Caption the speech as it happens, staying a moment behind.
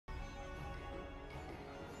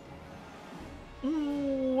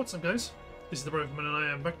what's up guys? This is the Rifleman and I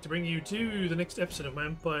am back to bring you to the next episode of my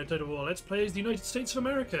Empire Total War Let's Play as the United States of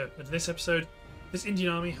America. And in this episode, this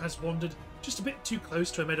Indian army has wandered just a bit too close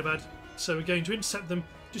to Ahmedabad, so we're going to intercept them,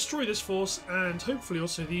 destroy this force, and hopefully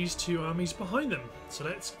also these two armies behind them. So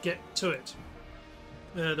let's get to it.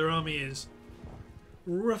 Their army is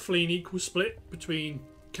roughly an equal split between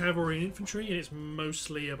cavalry and infantry, and it's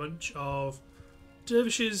mostly a bunch of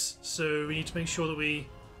dervishes, so we need to make sure that we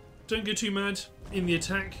don't go too mad in the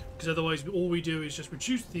attack, because otherwise all we do is just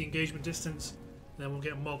reduce the engagement distance, and then we'll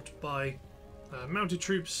get mobbed by mounted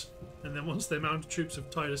troops, and then once the mounted troops have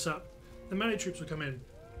tied us up, the mounted troops will come in.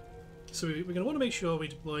 So we're going to want to make sure we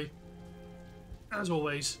deploy, as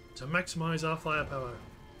always, to maximise our firepower.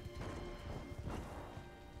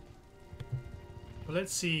 But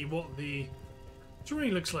let's see what the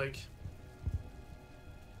terrain looks like.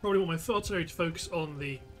 Probably want my artillery to focus on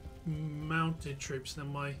the mounted troops, and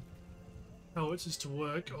then my howitzers to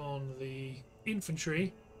work on the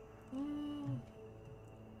infantry.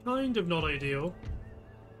 Kind of not ideal.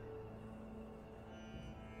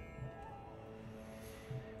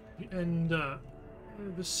 We end up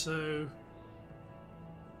ever so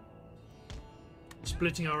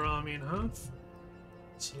splitting our army in half.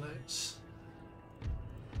 So let's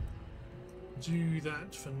do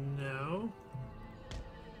that for now.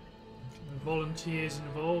 Volunteers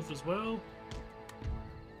involved as well.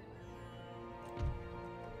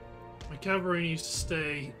 My cavalry needs to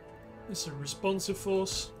stay. It's a responsive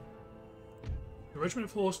force. The regiment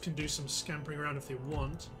force can do some scampering around if they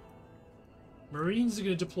want. Marines are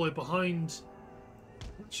going to deploy behind.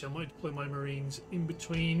 Actually, I might deploy my Marines in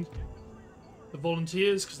between the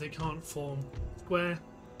volunteers because they can't form square.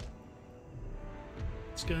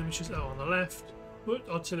 Skirmishers out on the left. Put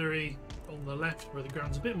artillery on the left where the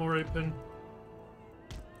ground's a bit more open.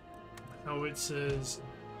 Howitzers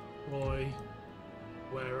deploy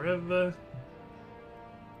wherever.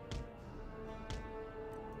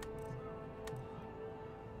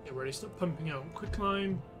 Get ready, start pumping out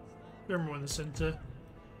quicklime. Everyone in the centre.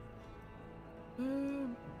 That'll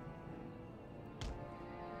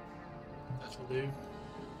do.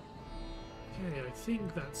 Okay, I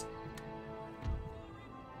think that's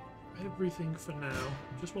everything for now.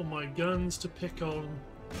 Just want my guns to pick on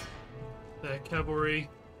their cavalry.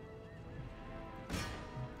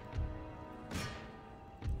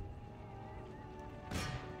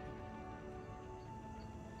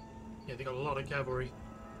 Yeah, they got a lot of cavalry.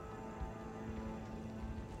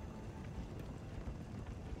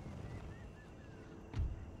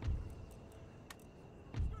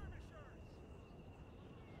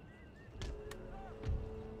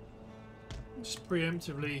 Just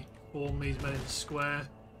preemptively form these men in square.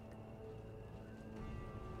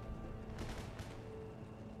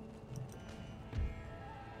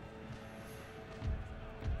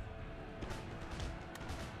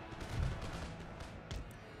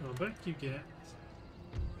 Well, back you get.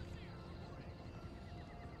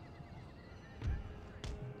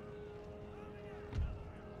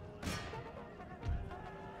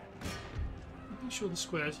 Making sure the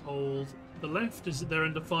squares hold. The left is that they're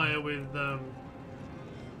under fire with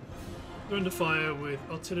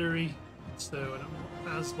artillery, so I'm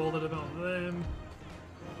not as bothered about them.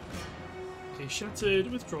 Okay,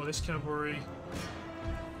 shattered. Withdraw this cavalry.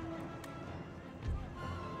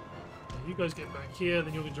 Okay, you guys get back here,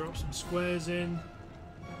 then you're going to drop some squares in.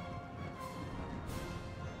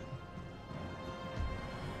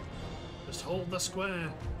 Just hold the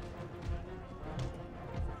square.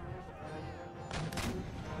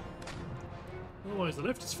 Otherwise, the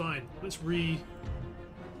left is fine. Let's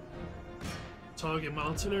target my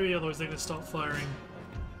artillery, otherwise they're going to start firing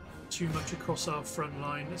too much across our front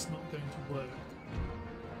line. That's not going to work.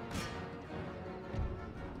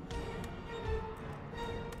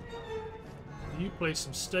 You place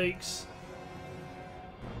some stakes.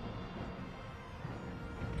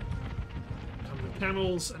 Come the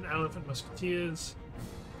camels and elephant musketeers.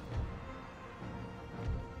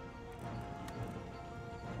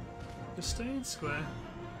 Just stay in square.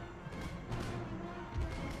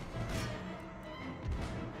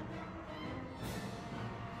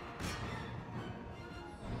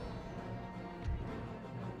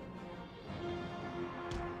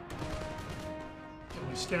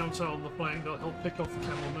 Scouts out on the flank, that'll help pick off the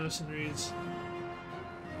camel mercenaries.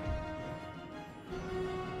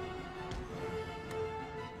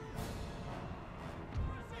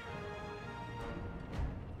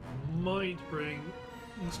 Might bring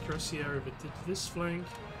these cuirassiers over to this flank.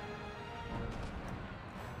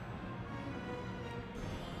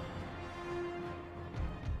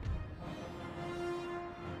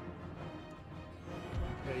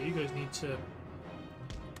 you guys need to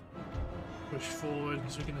push forward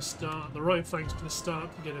because we're going to start. The right flank's going to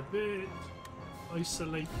start to get a bit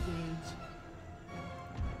isolated.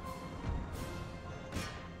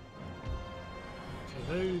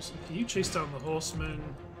 Okay, you chase down the horsemen.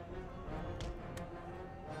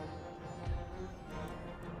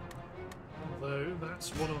 Although that's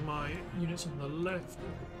one of my units on the left.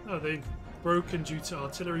 Oh, they've broken due to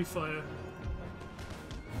artillery fire.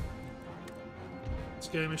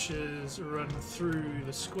 Skirmishers run through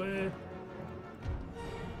the square.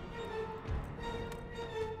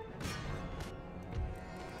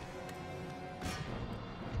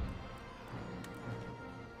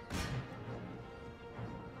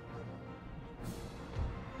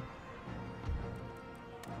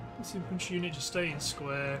 This infantry unit just stay in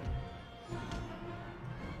square.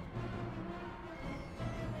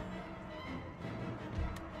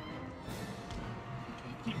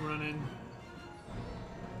 Okay, keep running.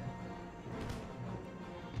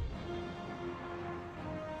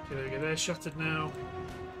 Okay, there we go, they're shattered now.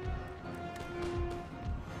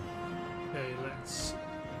 Okay, let's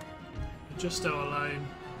adjust our line.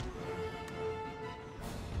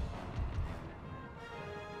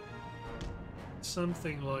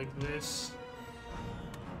 Something like this.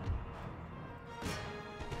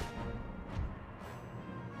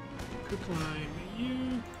 Quick line,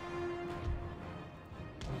 you.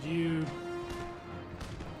 And you.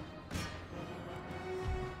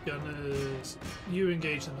 Gunners. You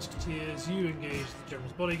engage the musketeers. You engage the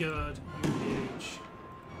general's bodyguard. You engage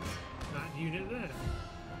that unit there.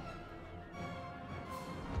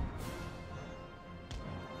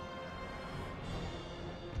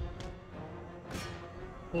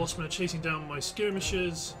 Horsemen are chasing down my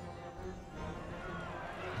skirmishers.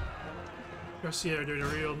 Gracier are doing a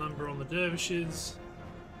real number on the dervishes.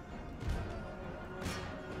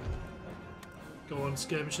 Go on,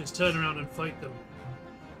 skirmishers, turn around and fight them.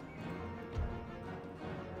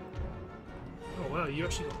 Oh wow, you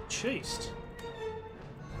actually got chased.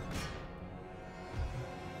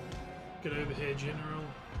 Get over here, General.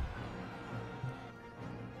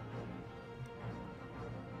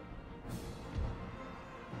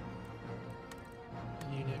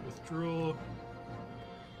 Withdraw.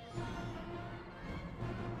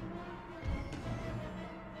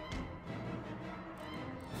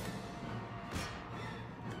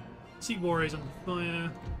 See warriors under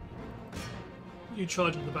fire. You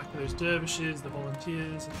charge on the back of those dervishes, the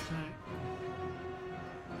volunteers, attack.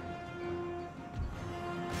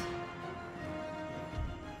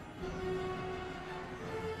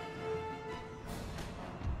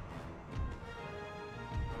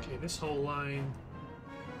 Okay, this whole line.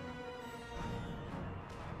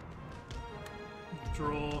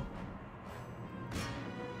 Draw. You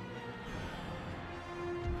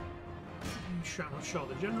shrapnel shot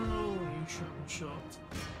the general, you shrapnel shot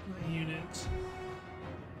that unit.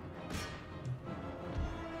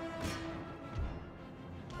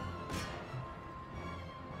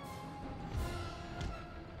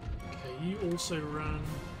 Okay, you also run.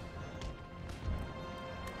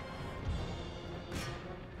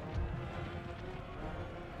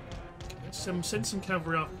 Okay, send some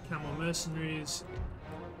cavalry after camel mercenaries.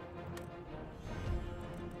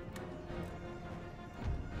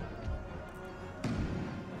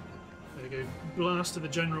 Go blast to the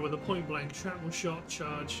general with a point-blank shrapnel shot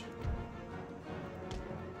charge.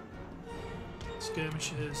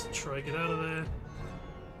 Skirmishers, try to get out of there.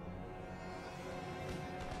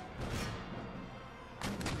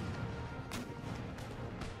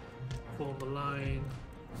 Form the line.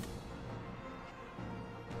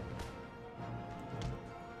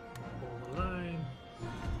 Form the line.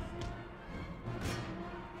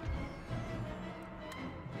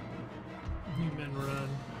 New men run.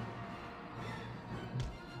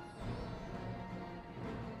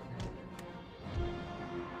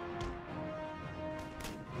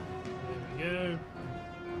 Go.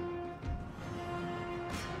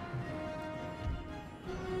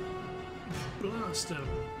 Blast him.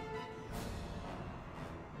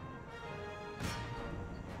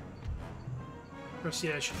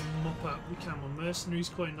 Gracier should mop up the camel mercenaries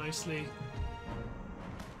quite nicely.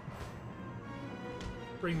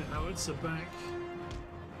 Bring the howitzer back.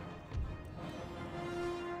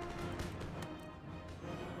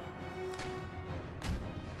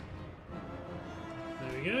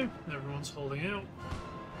 There we go, everyone's holding out.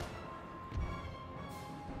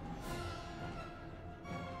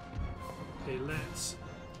 Okay, let's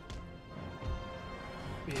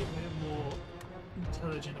be a bit more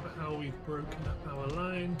intelligent about how we've broken up our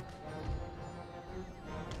line.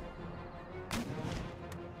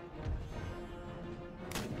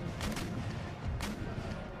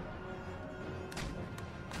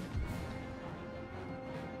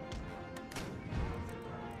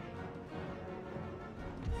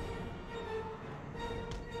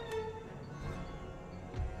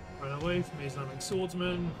 away from the Islamic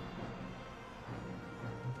swordsman.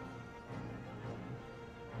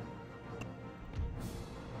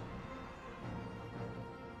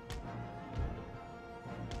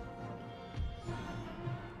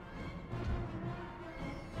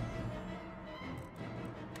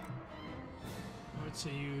 To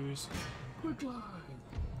use quick line.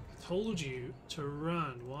 I told you to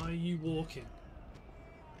run. Why are you walking?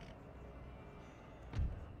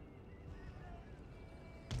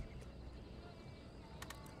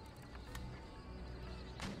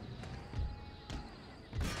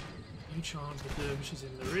 You charge the dervishes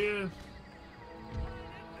in the rear.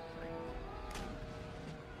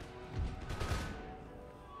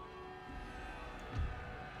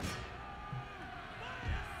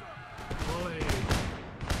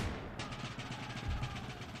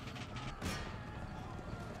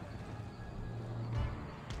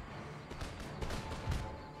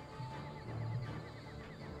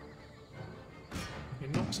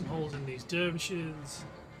 Knock some holes in these dervishes.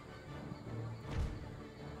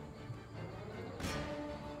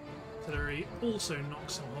 Artillery also knock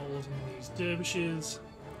some holes in these dervishes.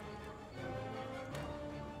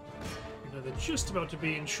 You know, they're just about to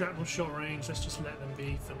be in shrapnel shot range. Let's just let them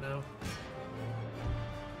be for now.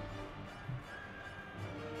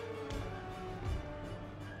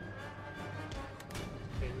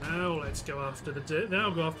 Okay, now let's go after the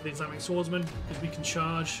Islamic swordsman because we can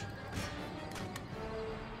charge.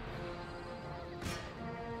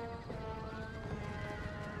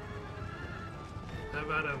 How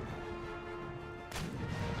about him?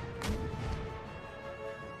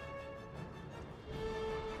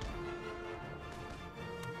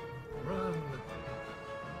 Run!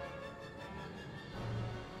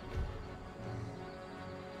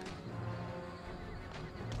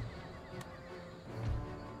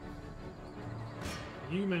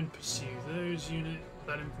 You men pursue those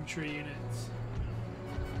that infantry units.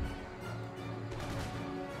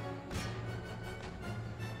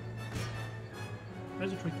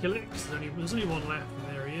 Let's try to kill it, because there's only one left,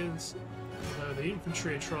 and there he is. Although the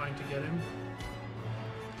infantry are trying to get him.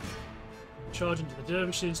 Charge into the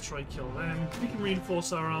dervishes, try to kill them. We can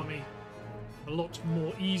reinforce our army a lot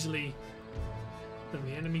more easily than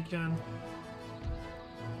the enemy can.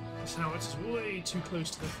 This howitzer is way too close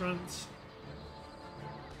to the front.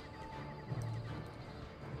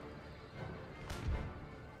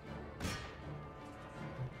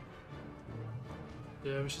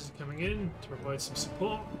 Dervishes are coming in to provide some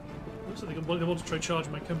support. Looks like they want to try to charge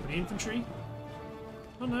my company infantry.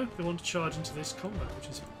 Oh no, they want to charge into this combat, which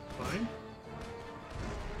is fine.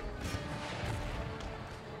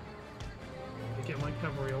 They get my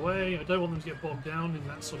cavalry away. I don't want them to get bogged down in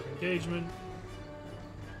that sort of engagement.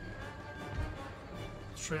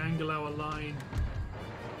 Triangle our line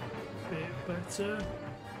a bit better.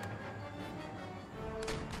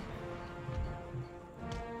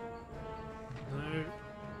 No,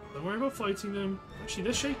 don't worry about fighting them. Actually,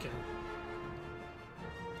 they're shaken.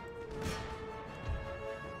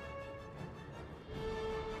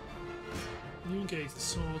 You engage the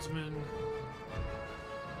swordsman.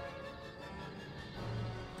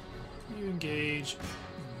 You engage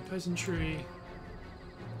peasantry.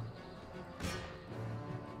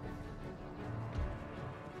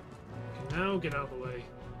 You can now get out of the way.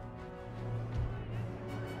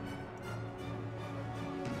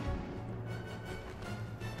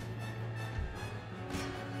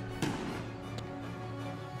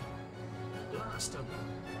 Blast them.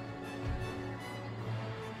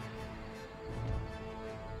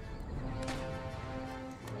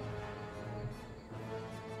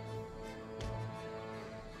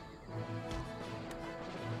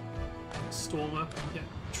 Storm up and get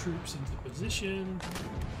troops into position.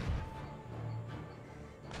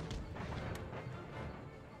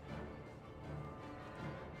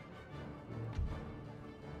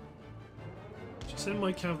 Just send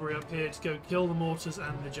my cavalry up here to go kill the mortars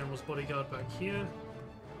and the general's bodyguard back here.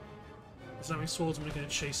 Islamic swordsmen are going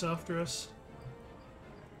to chase after us.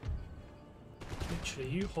 Actually,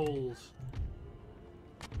 you hold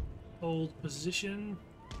position.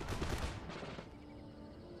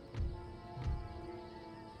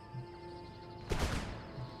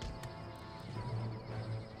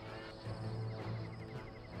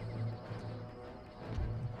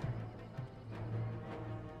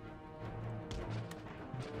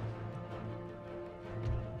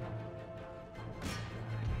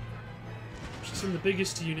 Send the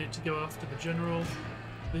biggest unit to go after the general.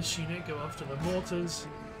 This unit go after the mortars.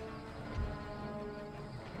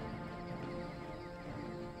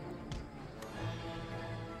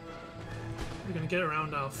 We're going to get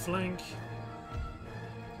around our flank.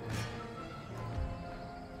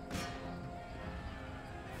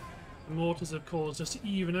 mortars have caused us to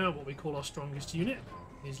even out what we call our strongest unit.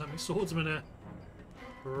 The Islamic swordsmen are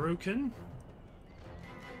broken.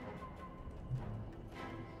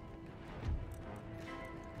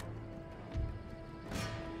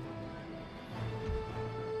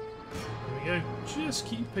 There we go. Just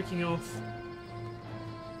keep picking off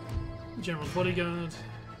the General's bodyguard.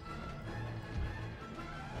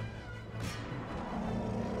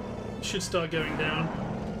 Should start going down.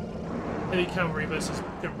 Heavy cavalry versus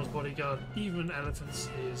General's bodyguard, even elephants,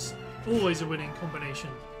 is always a winning combination.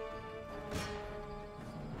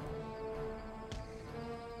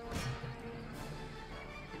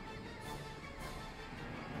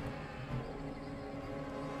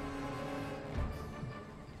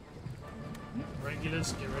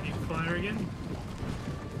 Regulars, get ready to fire again.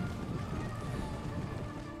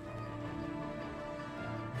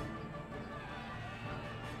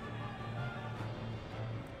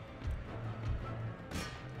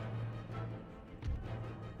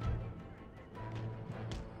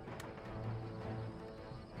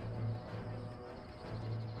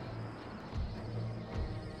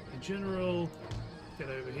 General, get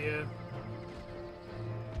over here.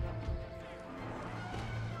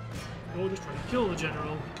 Or just try to kill the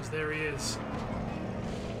general, because there he is.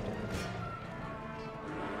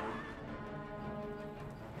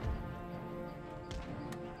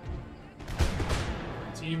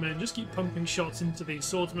 So you men just keep pumping shots into these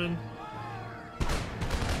swordsmen.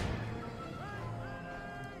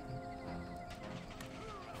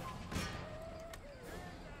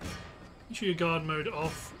 Make sure your guard mode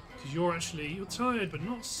off. Because you're tired, but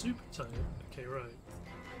not super tired. Okay, right.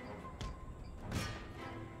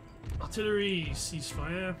 Artillery,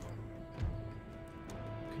 ceasefire.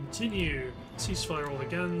 Continue. Ceasefire all the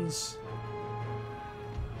guns.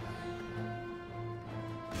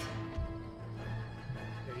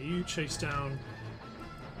 Okay, you chase down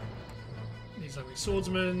these Islamic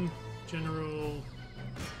swordsmen. General.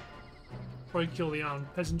 Probably kill the armed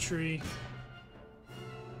peasantry.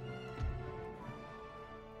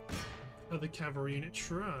 Other cavalry unit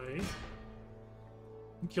try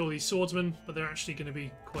and kill these swordsmen, but they're actually going to be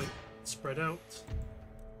quite spread out.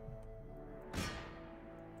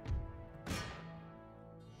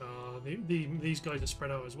 These guys are spread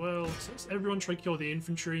out as well, so everyone try to kill the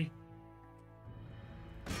infantry.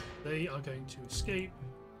 They are going to escape.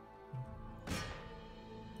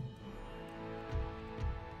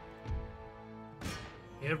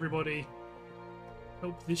 Everybody,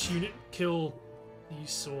 help this unit kill these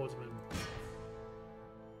swordsmen.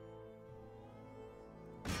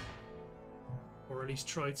 Or at least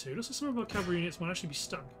try to. Looks like some of our cavalry units might actually be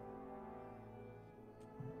stuck.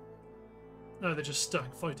 No, they're just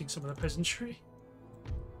stuck fighting some of the peasantry.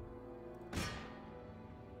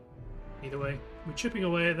 Either way, we're chipping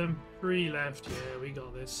away at them. 3 left. Yeah, we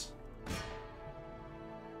got this.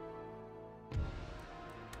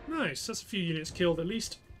 Nice, that's a few units killed at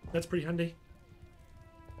least. That's pretty handy.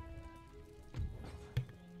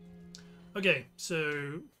 Okay,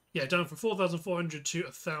 so yeah, down from 4,400 to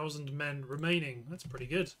 1,000 men remaining. That's pretty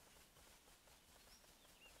good.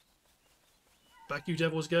 Back you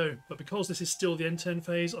devils go. But because this is still the N10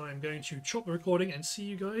 phase, I'm going to chop the recording and see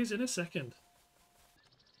you guys in a second.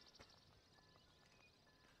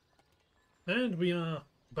 And we are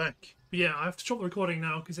back. But yeah, I have to chop the recording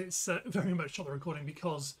now because it's very much chop the recording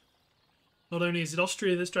because not only is it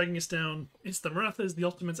Austria that's dragging us down, it's the Marathas, the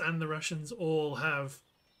Ottomans and the Russians all have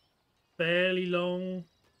fairly long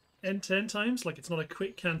N10 times. Like, it's not a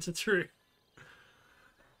quick canter through.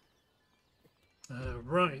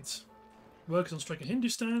 Right. Workers on strike in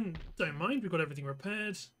Hindustan. Don't mind, we've got everything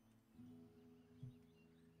repaired.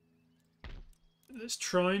 Let's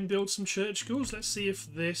try and build some church schools. Let's see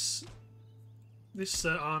if this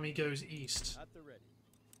army goes east.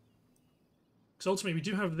 Because ultimately we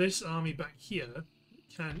do have this army back here that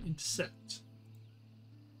can intercept.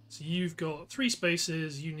 So you've got 3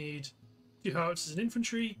 spaces, you need 2 howitzers and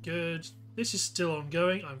infantry, good. This is still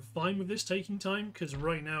ongoing. I'm fine with this taking time, because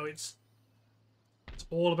right now it's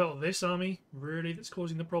all about this army, really, that's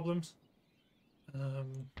causing the problems.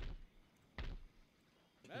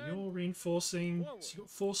 You're reinforcing, so you've got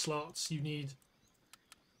 4 slots, you need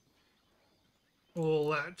all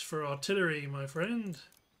that for artillery, my friend.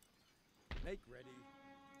 Make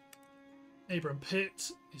ready. Abram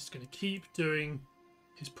Pitt is going to keep doing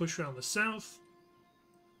his push around the south.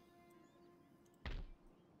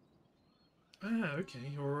 Ah, okay,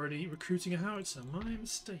 you're already recruiting a howitzer. My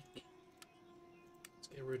mistake. Let's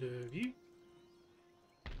get rid of you.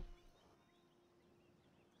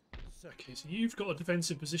 Okay, so you've got a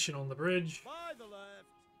defensive position on the bridge. By the left.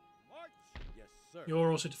 March. Yes, sir.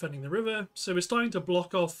 You're also defending the river, so we're starting to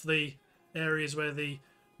block off the areas where the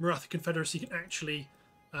Maratha Confederacy can actually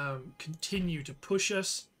continue to push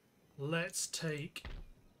us. Let's take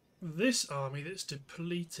this army that's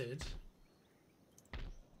depleted,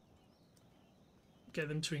 get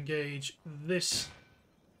them to engage this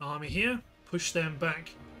army here, push them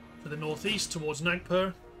back to the northeast towards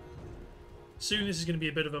Nagpur. Soon this is going to be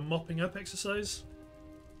a bit of a mopping up exercise,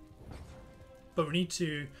 but we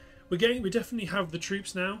definitely have the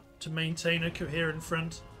troops now to maintain a coherent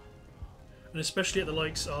front, and especially at the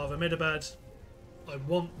likes of Ahmedabad, I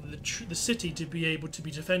want the city to be able to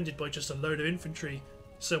be defended by just a load of infantry,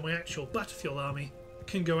 so my actual battlefield army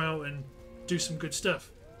can go out and do some good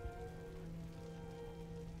stuff.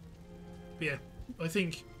 But yeah, I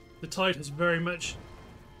think the tide has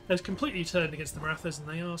completely turned against the Marathas, and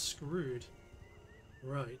they are screwed.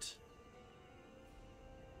 Right.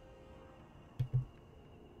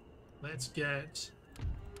 Let's get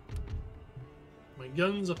my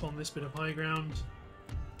guns up on this bit of high ground.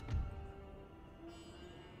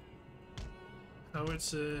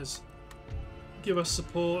 Howitzers, give us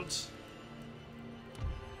support.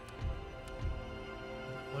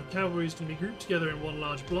 My cavalry is going to be grouped together in one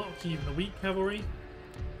large block, even the weak cavalry.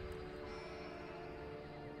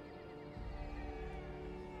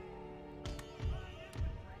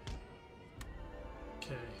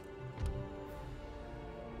 Okay.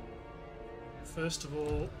 First of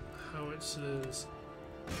all, howitzers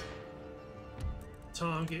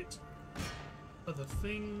target other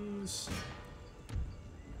things.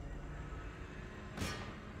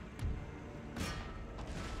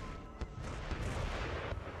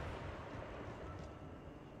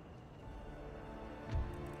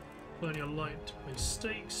 Colonial light by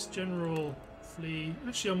stakes, general flee.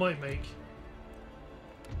 Actually, I might make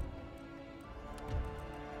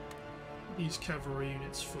these cavalry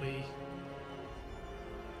units flee.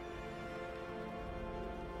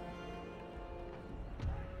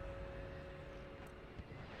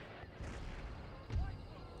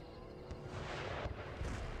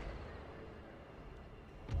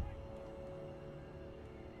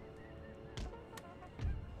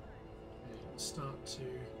 Let's start to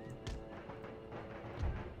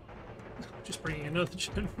just bringing another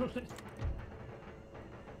general in.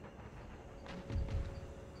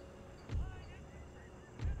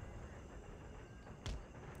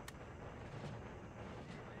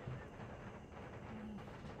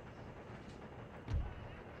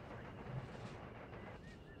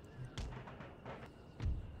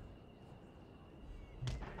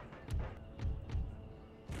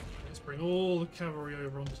 Let's bring all the cavalry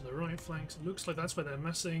over onto the right flanks. It looks like that's where they're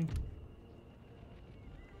messing.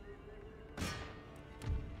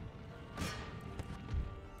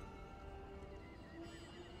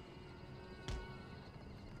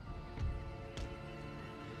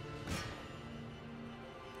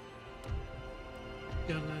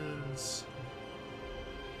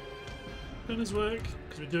 Gunners work,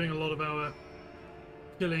 because we're doing a lot of our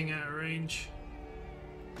killing out of range.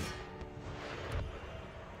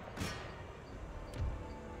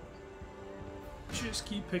 Just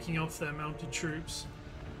keep picking off their mounted troops.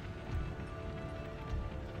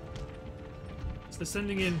 So they're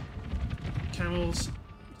sending in camels to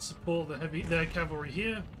support their cavalry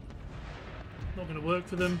here. Not going to work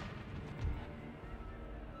for them.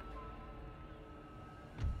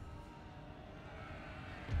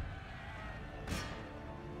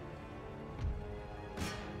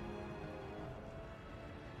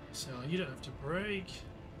 So you don't have to break.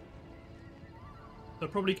 They'll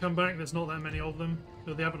probably come back, there's not that many of them,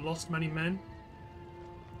 so they haven't lost many men.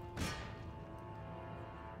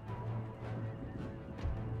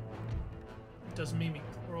 It does mean we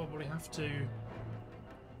probably have to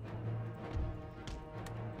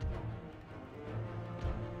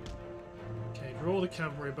draw the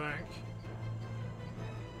cavalry back.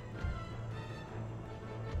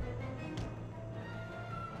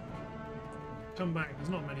 Come back, there's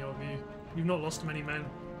not many of you. You've not lost many men.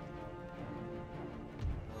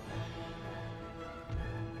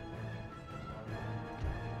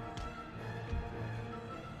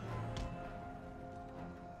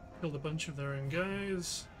 Killed a bunch of their own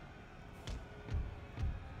guys.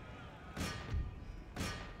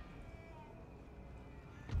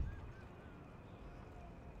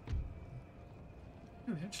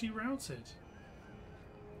 Oh, they actually routed.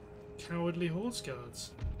 Cowardly horse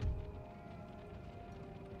guards.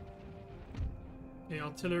 The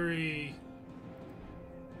artillery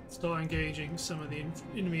start engaging some of the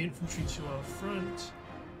enemy infantry to our front.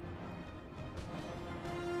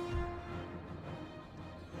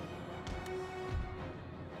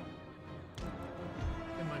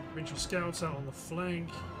 bunch of scouts out on the flank.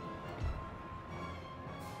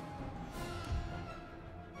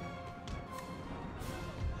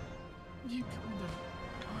 You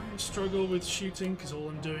kind of struggle with shooting because all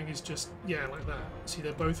I'm doing is just, yeah, like that. See,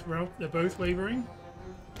 they're both wavering.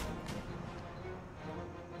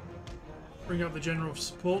 Bring up the general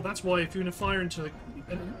support. That's why if you're going to fire into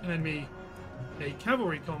an enemy, a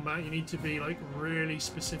cavalry combat, you need to be like really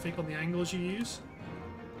specific on the angles you use.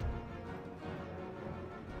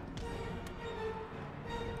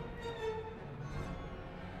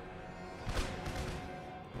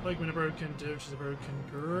 Like when a broken, dervishes are broken.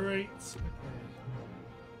 Great. Okay.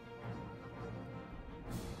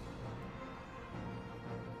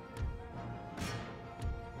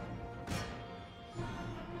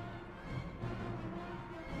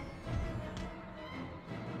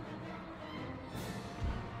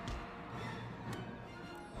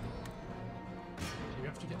 You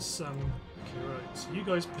have to get some. Okay, right. So you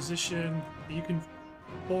guys position. You can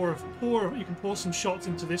pour some shots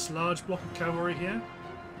into this large block of cavalry here.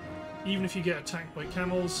 Even if you get attacked by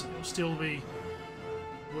camels, it'll still be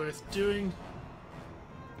worth doing.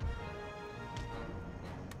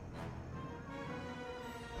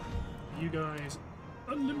 You guys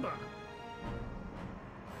unlimber.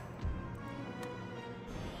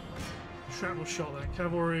 Shrapnel shot that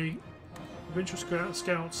cavalry. Provincial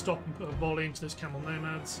scout stop and put a volley into those camel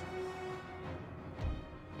nomads.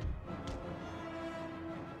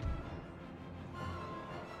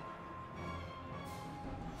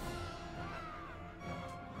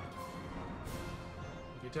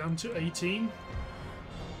 Down to 18.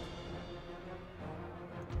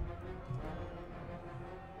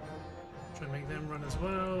 Try and make them run as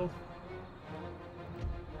well.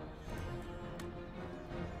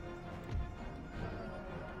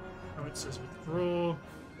 Oh, it says withdraw.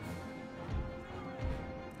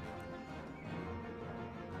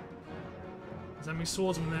 Does that mean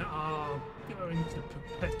swordsmen there are going to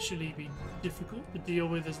perpetually be difficult to deal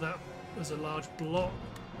with as a large block?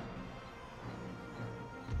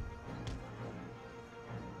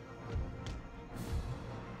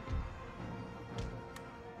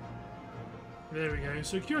 There we go.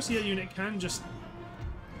 So a cuirassier unit can just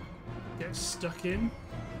get stuck in.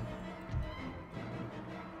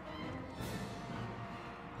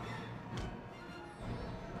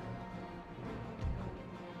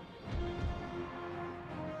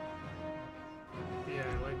 Yeah,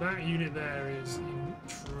 like that unit there is in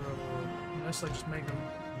trouble. Unless I just make them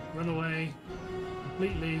run away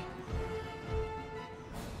completely.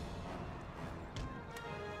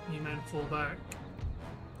 You men fall back.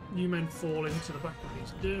 You men fall into the back of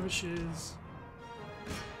these dervishes.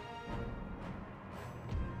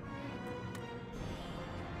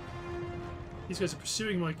 These guys are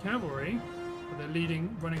pursuing my cavalry, but they're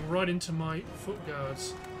running right into my foot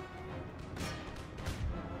guards.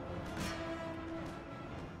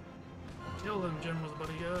 Kill them, general's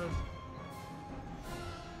bodyguard.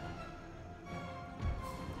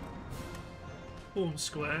 Form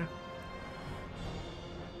square.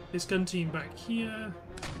 This gun team back here.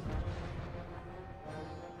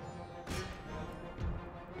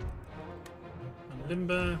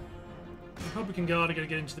 Limber. Republican Guard are going to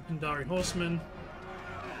get into the Pindari Horsemen.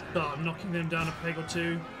 Start knocking them down a peg or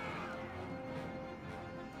two.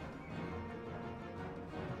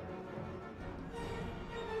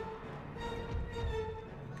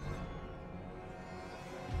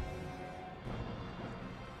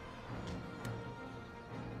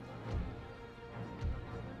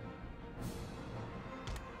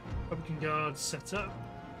 Republican Guard set up.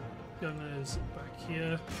 Gunners back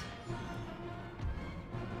here.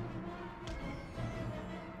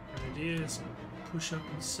 Grenadiers push up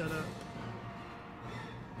and set up.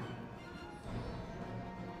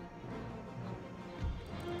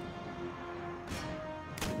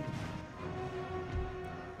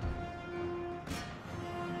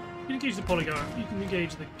 You can engage the polygon. You can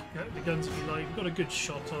engage the guns if you like. You've got a good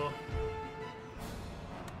shot off.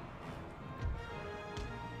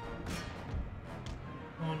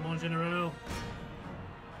 General.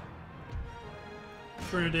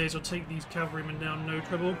 Grenadiers will take these cavalrymen down, no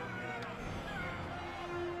trouble.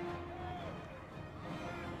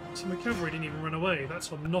 See, my cavalry didn't even run away.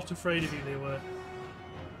 That's why I'm not afraid of you, they were.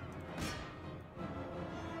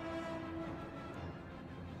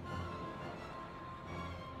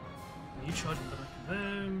 You charge at the back of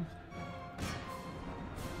them.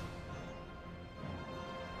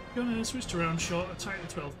 Gonna switch to round shot, attack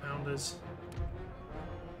the 12-pounders.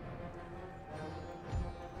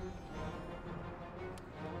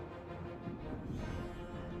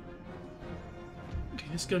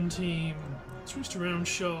 This gun team switched to round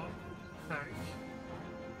shot, attack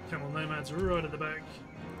Camel nomads right at the back.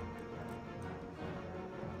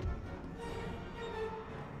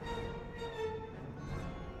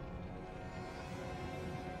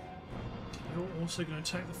 You're also going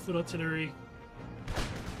to attack the foot artillery.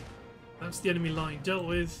 That's the enemy line dealt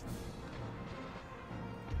with.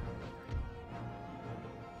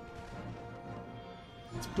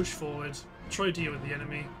 Let's push forward. Try to deal with the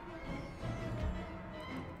enemy.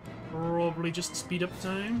 Probably just speed up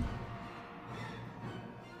time.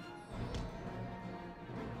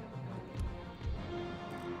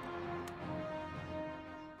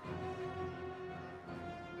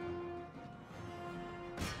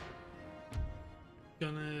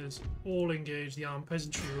 Gunners all engage the armed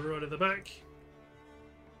peasantry right at the back.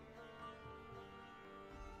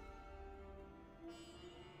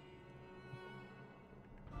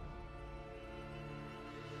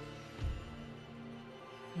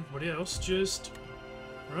 Everybody else just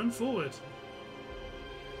run forward.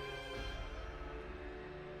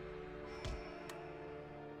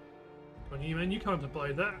 Come on, you men, you can't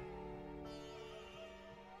abide that.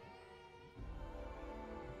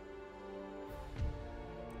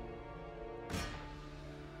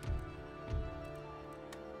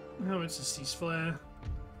 Now it's a ceasefire.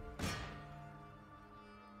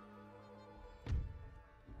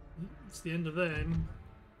 It's the end of them.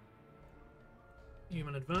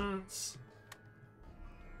 Human advance.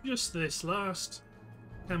 Just this last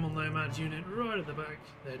camel nomad unit right at the back.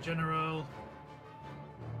 Their general.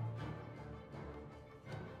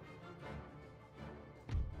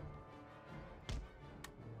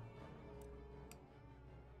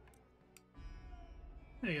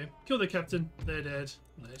 There you go. Kill the captain. They're dead.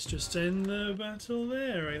 Let's just end the battle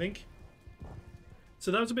there, I think.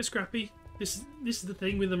 So that was a bit scrappy. This is the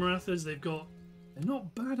thing with the Marathas. They're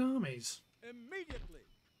not bad armies. Immediately.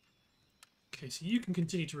 Okay, so you can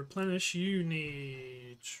continue to replenish. You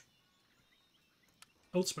need...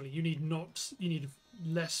 Ultimately, you need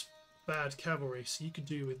less bad cavalry. So you could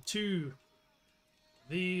do with 2 of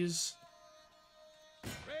these.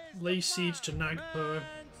 Lay siege to Nagpur.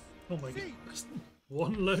 Oh my god.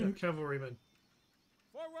 1 lone cavalryman.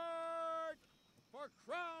 Forward for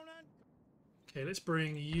crown and... Okay, let's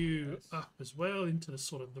bring you up as well into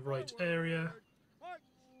the right area.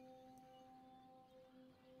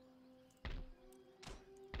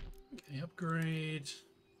 Okay, upgrade.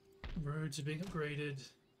 Roads are being upgraded.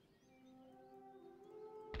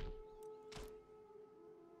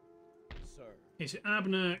 Sir. Okay, so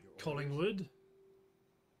Abner, Collingwood.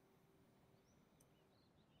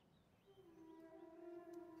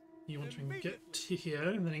 You want to get to here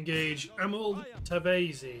and then engage Amul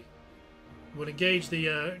Tavezi. We'll engage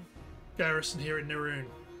the garrison here in Naroon.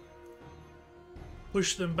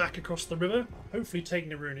 Push them back across the river, hopefully take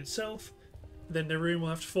Naroon itself. Then Naroon will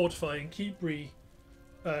have to fortify and keep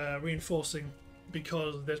reinforcing,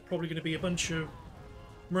 because there's probably going to be a bunch of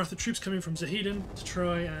Maratha troops coming from Zahedan to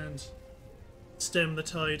try and stem the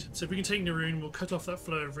tide. So if we can take Naroon, we'll cut off that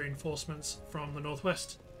flow of reinforcements from the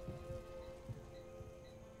northwest.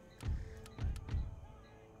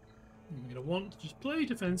 We're going to want to just play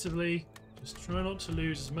defensively, just try not to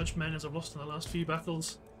lose as much men as I've lost in the last few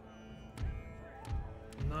battles.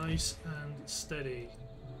 Nice and steady.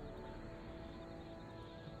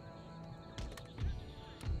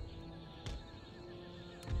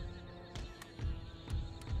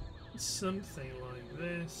 Something like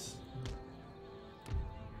this.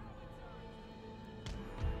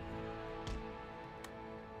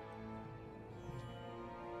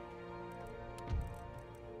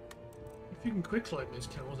 If you can quick climb those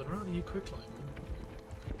camels, I'd rather you quick climb them.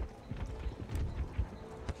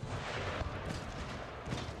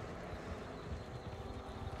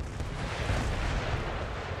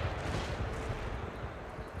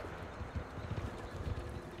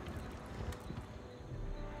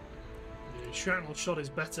 Shrapnel shot is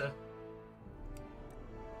better.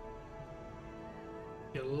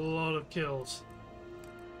 Get a lot of kills.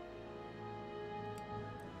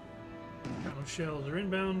 Shrapnel shells are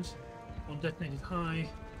inbound. One detonated high.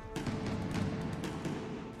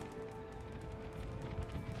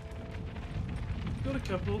 Got a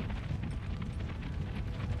couple.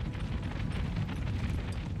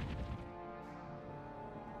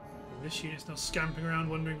 This unit's now scamping around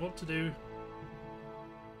wondering what to do.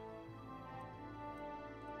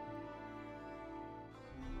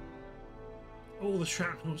 All the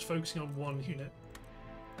shrapnel was focusing on one unit.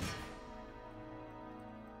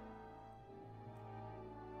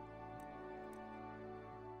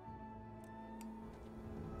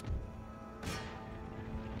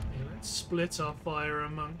 Okay, let's split our fire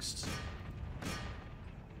amongst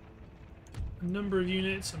a number of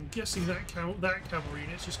units. I'm guessing that cavalry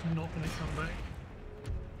unit's just not going to come back.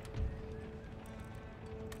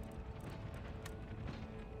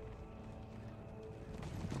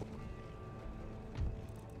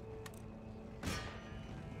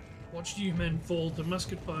 Watch you men fall to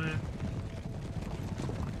musket fire.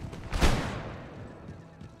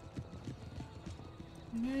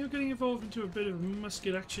 Yeah, you're getting involved into a bit of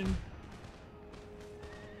musket action.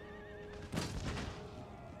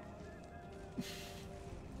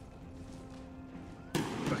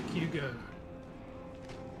 Back you go.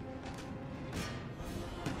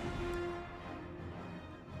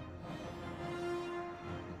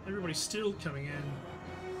 Everybody's still coming in.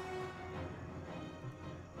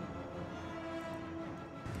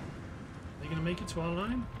 Are they going to make it to our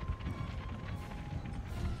line?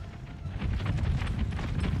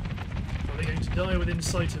 Are they going to die within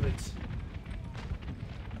sight of it?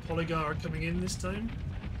 Polygar are coming in this time.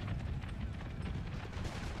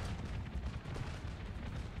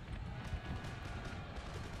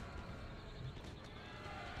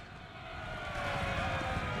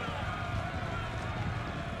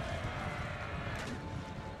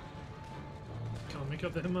 Can't make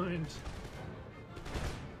up their mind.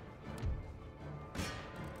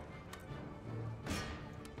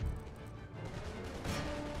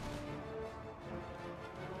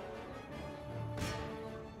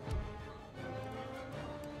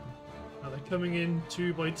 Coming in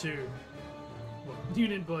 2 by 2. Well,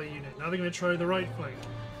 unit by unit. Now they're going to try the right flank.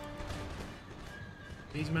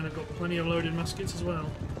 These men have got plenty of loaded muskets as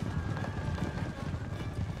well.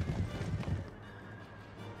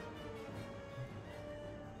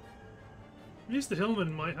 At least the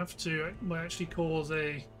hillmen might actually cause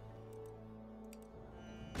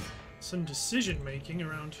some decision making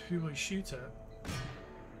around who I shoot at.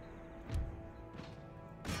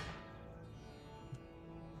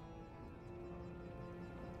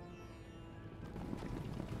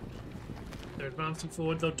 They're advancing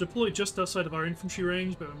forward. They'll deploy just outside of our infantry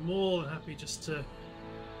range, but we're more than happy just to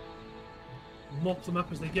mop them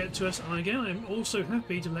up as they get to us. And again, I'm also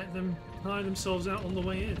happy to let them tire themselves out on the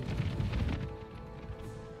way in.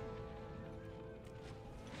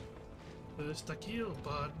 First Akil,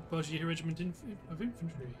 Bajir Regiment of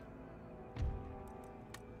Infantry.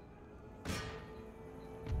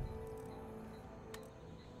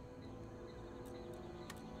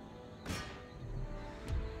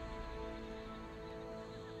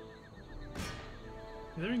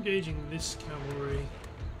 They're engaging this cavalry.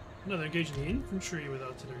 No, they're engaging the infantry with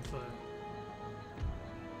artillery fire.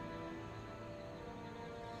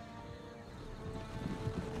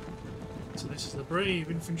 So this is the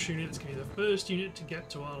brave infantry unit that's going to be the first unit to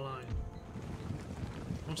get to our line.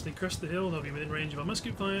 Once they crest the hill, they'll be within range of our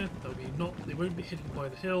musket fire. They won't be hidden by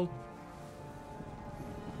the hill.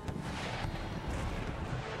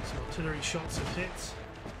 Some artillery shots have hit.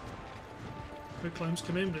 Quick climbs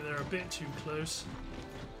come in, but they're a bit too close.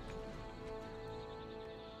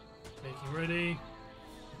 Making ready.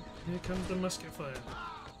 Here comes the musket fire.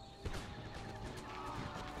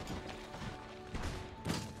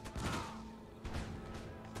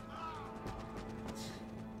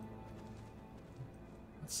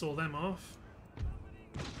 Let's saw them off.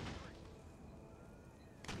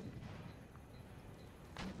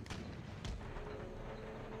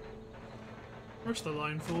 Rush the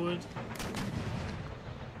line forward.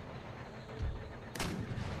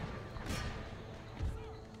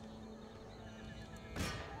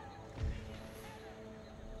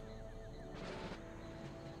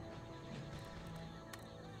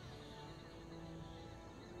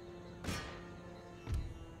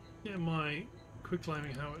 Get my quick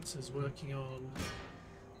climbing howitzers working on.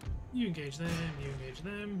 You engage them, you engage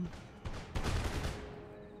them.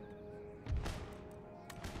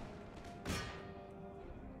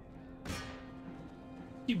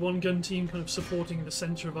 Keep one gun team kind of supporting the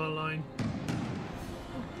centre of our line.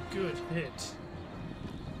 Oh, good hit.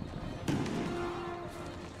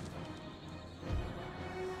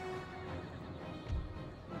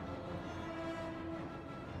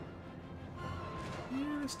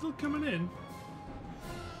 They're still coming in.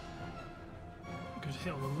 Good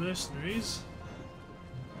hit on the mercenaries.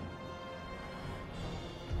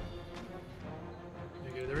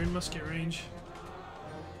 There you go, they're in musket range.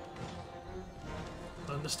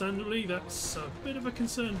 Understandably, that's a bit of a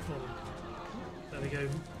concern for them. There they go.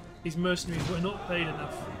 These mercenaries were not paid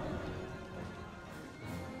enough.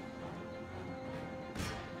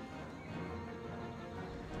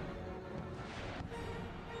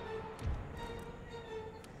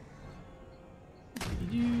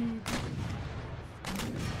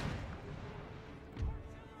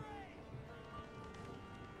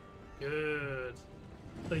 Good.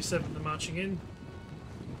 They 7th are marching in.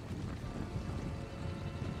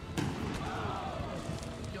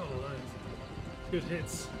 God alive. Good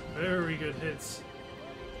hits. Very good hits.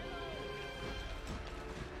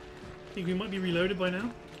 I think we might be reloaded by now.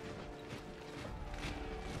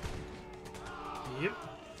 Yep.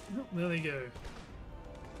 Oh, there they go.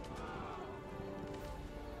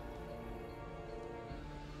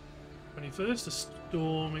 First are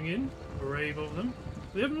storming in, brave of them.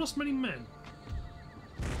 They haven't lost many men.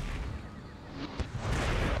 Okay,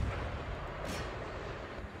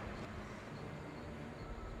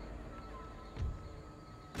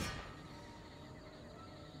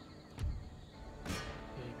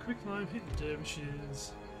 quick climb, hit the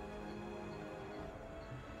dervishes.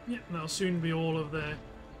 Yep, that'll soon be all of their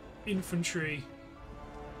infantry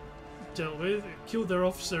dealt with. It killed their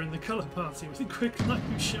officer in the colour party with a quick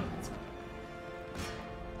climb shot.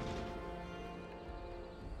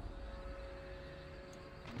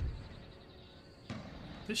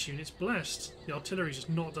 This unit's blessed. The artillery's just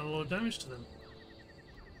not done a lot of damage to them.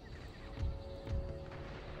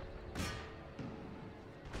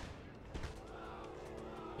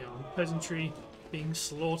 Yeah, peasantry being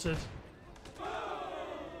slaughtered. The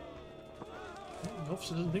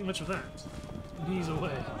officer doesn't think much of that. He's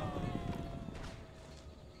away.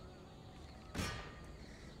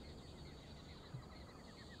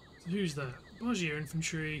 So who's that? Bargier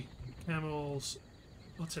infantry, camels,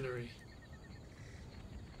 artillery.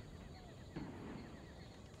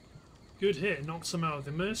 Good hit, knocks them out.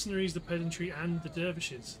 The mercenaries, the peasantry, and the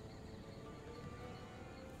dervishes.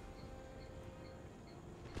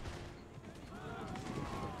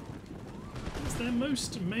 It's their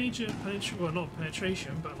most major penetration, well, not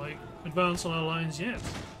penetration, but like advance on our lines yet.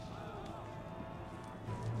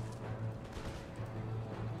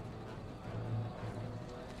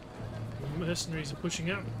 The mercenaries are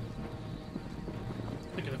pushing up.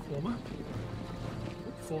 They're going to form up.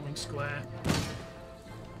 Forming square.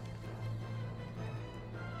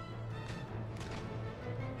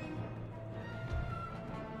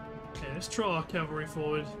 Let's trot our cavalry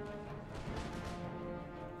forward.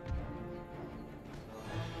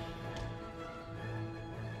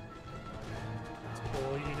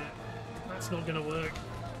 Poor unit. That's not going to work.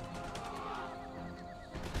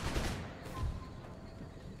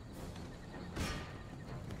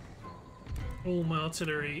 All my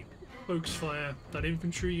artillery focus fire that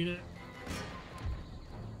infantry unit.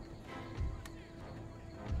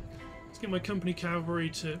 Let's get my company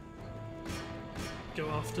cavalry to go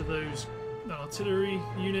after those artillery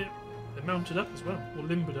unit. They're mounted up as well, or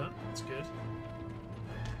limbered up. That's good.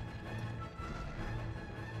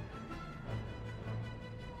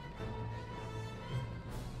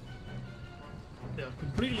 They are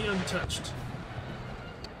completely untouched.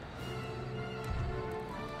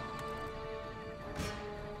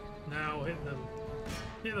 Now hit them.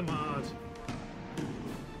 Hit them hard.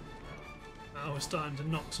 Now we're starting to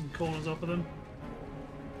knock some corners off of them.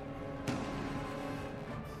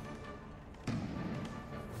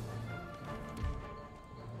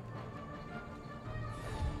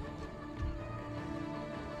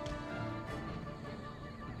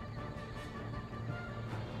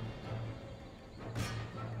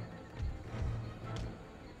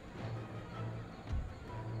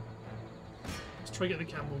 Try to get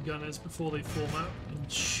the camel gunners before they form out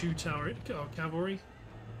and shoot our cavalry.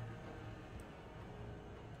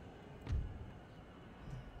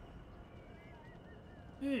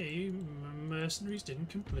 Hey, mercenaries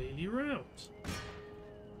didn't completely rout.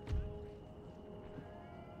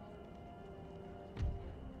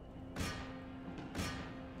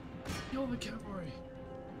 Kill the cavalry.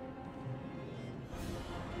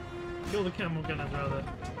 Kill the camel gunners, rather.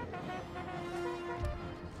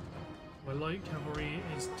 My light cavalry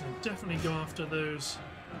is to definitely go after those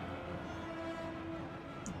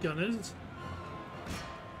gunners.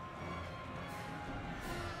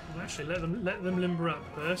 Well, actually, let them limber up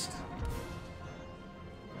first.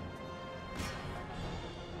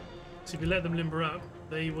 So if you let them limber up,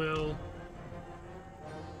 they will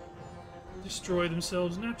destroy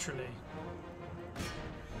themselves naturally.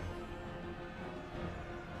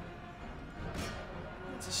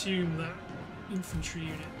 Let's assume that infantry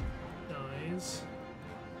unit dies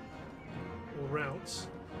or routes.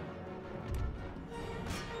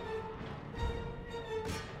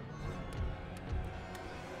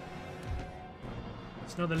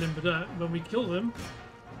 So now they're limbered up. When we kill them,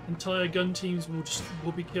 entire gun teams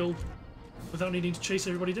will be killed without needing to chase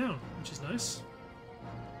everybody down, which is nice.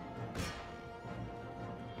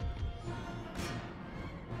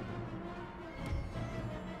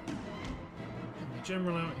 And the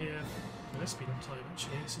general out here. Let's speed up time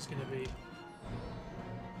actually. This is going to be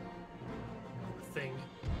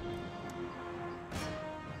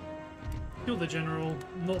Kill the general.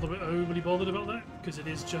 Not that we're overly bothered about that, because it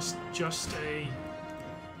is just a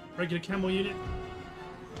regular camel unit.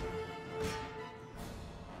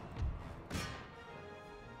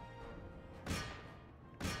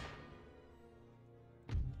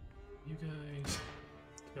 You guys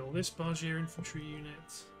kill this Bargier infantry unit.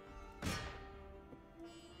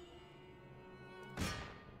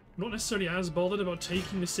 Not necessarily as bothered about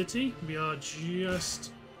taking the city. We are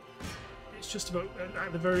just... It's just about,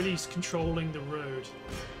 at the very least, controlling the road.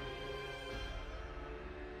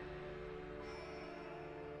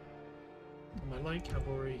 My light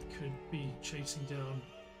cavalry could be chasing down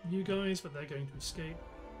you guys, but they're going to escape.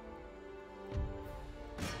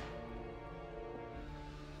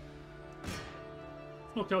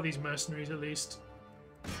 Knock out these mercenaries at least.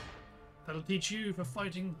 That'll teach you for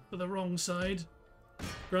fighting for the wrong side.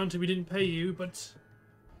 Granted, we didn't pay you, but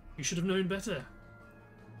you should have known better.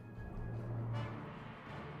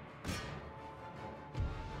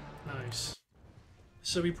 Nice.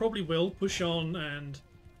 So we probably will push on and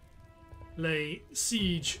lay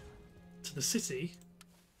siege to the city.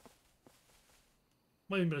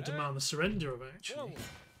 Might even be able to demand the surrender of it, actually. Forward.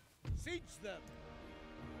 Siege them.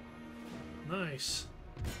 Nice.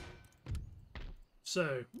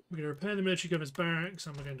 So, we're going to repair the military governor's barracks,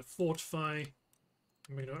 and we're going to fortify, and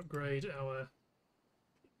we're going to upgrade our,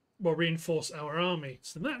 well, reinforce our army.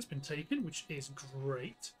 So that's been taken, which is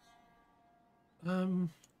great.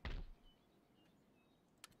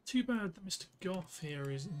 Too bad that Mr. Goff here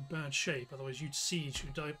is in bad shape, otherwise you'd siege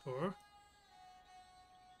Udaipur.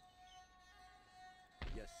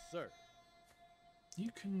 Yes, sir. You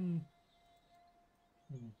can...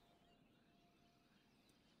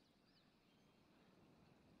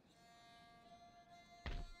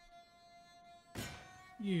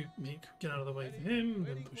 You get out of the way for him,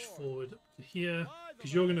 then push forward up to here,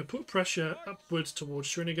 because you're going to put pressure upwards towards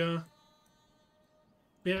Srinagar.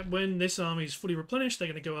 Yeah, when this army is fully replenished, they're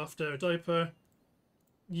going to go after Udaipur.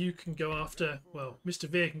 You can go after, well, Mr.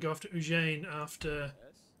 Veer can go after Ujjain after.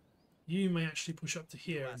 You may actually push up to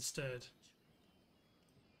here instead.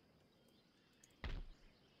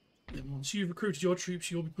 Then once you've recruited your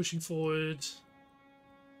troops, you'll be pushing forward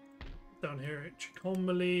down here at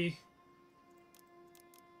Trichomali.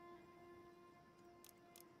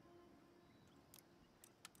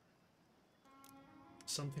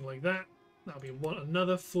 Something like that. That'll be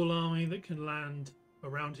another full army that can land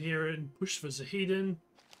around here and push for Zahedin.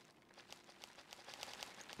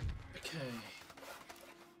 Okay.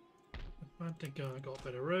 Badnagar got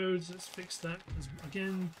better roads. Let's fix that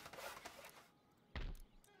again.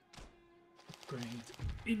 Upgrade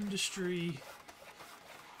industry.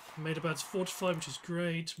 Medabad's fortified, which is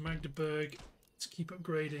great. Magdeburg. Let's keep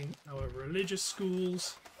upgrading our religious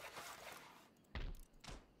schools.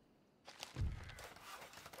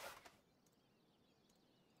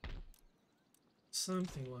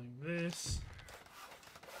 Something like this.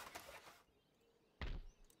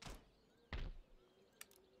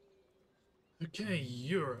 Okay,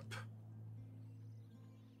 Europe.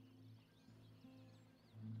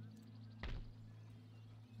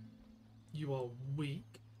 You are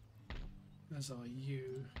weak, as are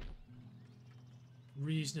you.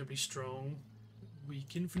 Reasonably strong.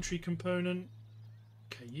 Weak infantry component.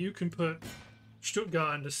 Okay, you can put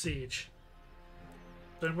Stuttgart under siege.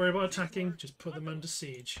 Don't worry about attacking, just put them under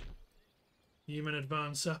siege. You men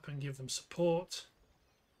advance up and give them support.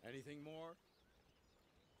 Anything more?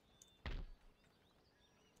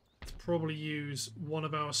 Let's probably use one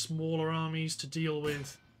of our smaller armies to deal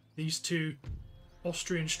with these two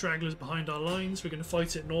Austrian stragglers behind our lines. We're going to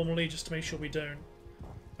fight it normally just to make sure we don't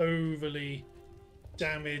overly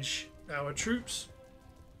damage our troops.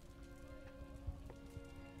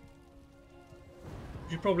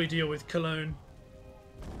 You probably deal with Cologne.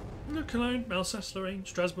 No, Cologne, Alsace, Lorraine,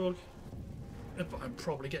 Strasbourg. I'm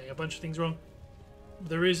probably getting a bunch of things wrong.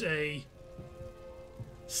 There is a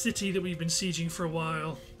city that we've been sieging for a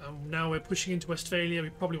while. Now we're pushing into Westphalia. We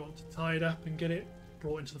probably want to tie it up and get it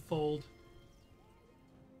brought into the fold.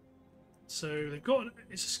 So they've got,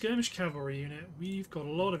 it's a skirmish cavalry unit. We've got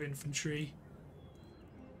a lot of infantry.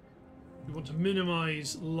 We want to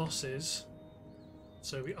minimise losses.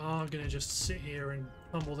 So we are going to just sit here and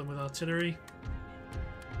pummel them with artillery.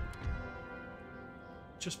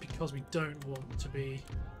 Just because we don't want to be...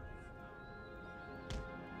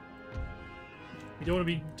 We don't want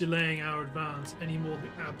to be delaying our advance any more than we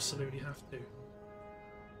absolutely have to.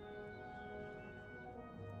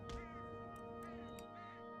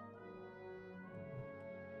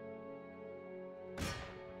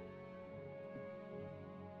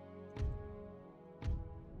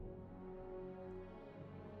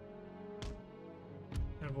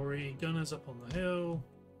 cavalry. Gunners up on the hill.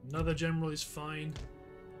 Another general is fine.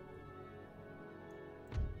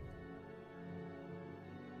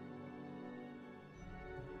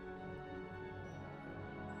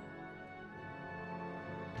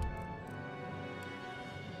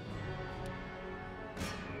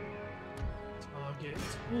 Target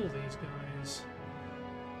all these guys.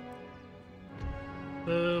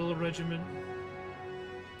 Earl Regiment.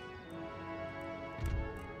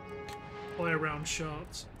 Fire round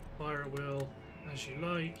shots. Fire at will, as you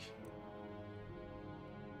like.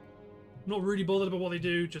 Not really bothered about what they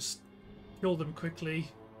do, just kill them quickly.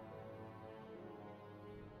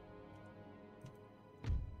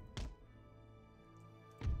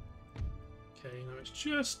 Okay, now it's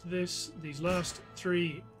just these last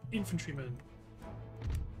 3 infantrymen.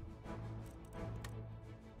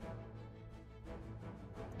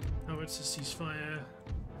 Now it's a ceasefire.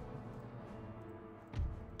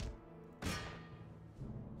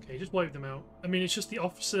 Okay, just wipe them out. I mean, it's just the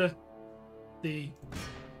officer, the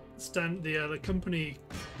company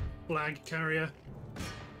flag carrier,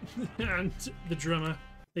 and the drummer.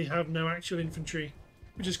 They have no actual infantry,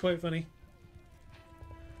 which is quite funny.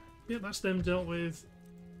 Yeah, that's them dealt with.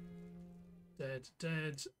 Dead,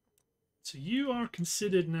 dead. So you are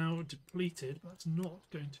considered now depleted, but that's not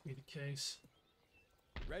going to be the case.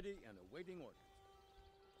 Ready and awaiting orders.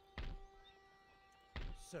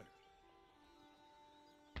 Sir.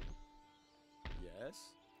 Yes?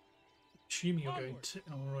 Assuming you're going to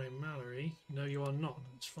Elroy Mallory. No, you are not.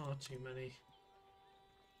 It's far too many.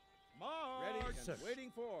 March! Ready and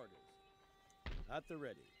waiting for orders. At the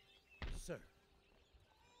ready. Sir.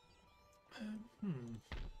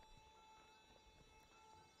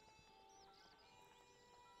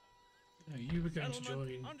 No, you were going to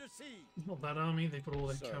join Under siege. not that army, they put all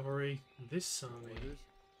their cavalry in this army. Orders.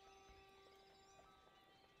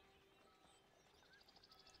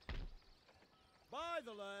 By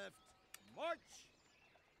the left. March.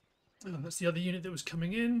 Oh, that's the other unit that was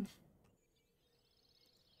coming in.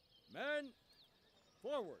 Men.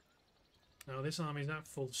 Forward. Now this army's at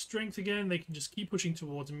full strength again. They can just keep pushing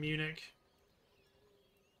towards Munich.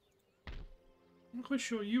 I'm not quite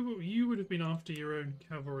sure. You would have been after your own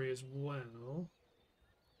cavalry as well.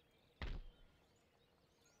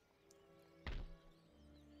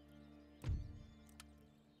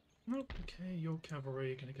 Nope. Okay, your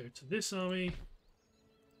cavalry are going to go to this army.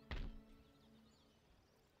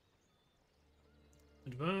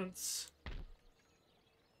 Advance.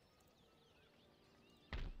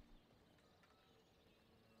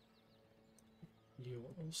 You're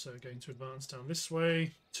also going to advance down this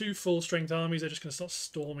way. 2 full-strength armies. They're just going to start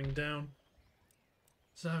storming down.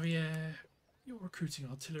 Xavier, you're recruiting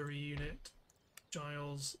artillery unit.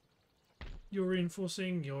 Giles, you're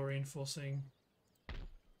reinforcing. You're reinforcing.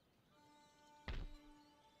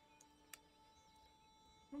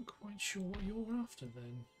 I'm not quite sure what you're after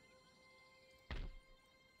then.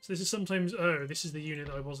 So this is sometimes... Oh, this is the unit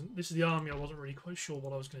that I wasn't... This is the army I wasn't really quite sure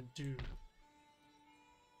what I was going to do.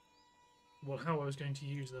 Well, how I was going to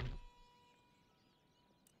use them.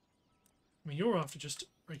 I mean, you're after just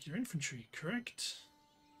regular infantry, correct?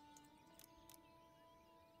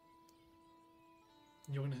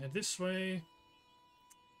 You're going to head this way.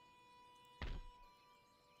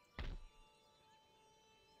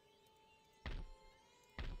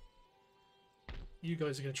 You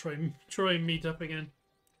guys are going to try and meet up again.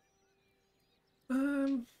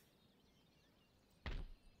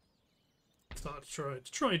 Start to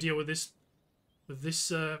try and deal with this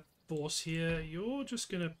force here. You're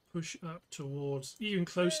just going to push up towards, even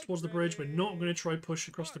close towards the bridge. We're not going to try push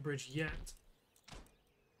across the bridge yet.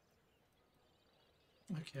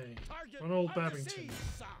 Okay, Ronald Babington.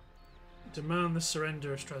 Demand the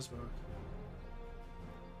surrender of Strasbourg.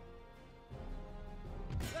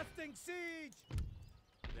 Lifting siege.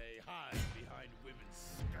 They hide behind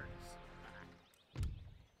women's skirts.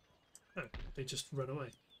 Oh, they just run away.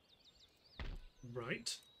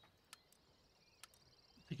 Right.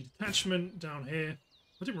 Take a detachment down here.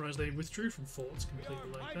 I didn't realise they withdrew from forts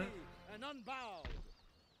completely like that. And unbowed.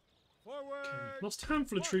 Forward. Okay. Lost a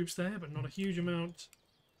handful of troops there, but not a huge amount.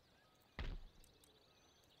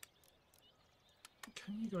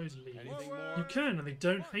 Can you guys leave? You can, and they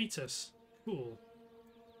don't hate us. Cool.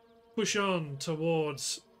 Push on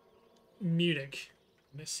towards Munich.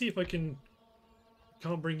 Let's see if I can...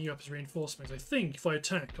 Can't bring you up as reinforcements. I think if I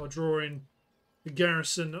attack, I'll draw in the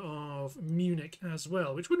garrison of Munich as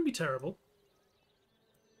well, which wouldn't be terrible.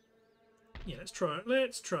 Yeah, let's try it.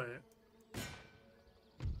 Let's try it.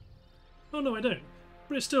 Oh, no, I don't.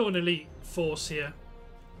 But it's still an elite force here.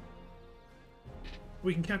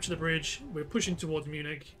 We can capture the bridge. We're pushing towards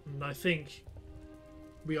Munich, and I think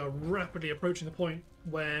we are rapidly approaching the point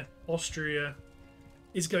where Austria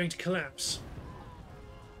is going to collapse.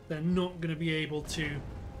 They're not going to be able to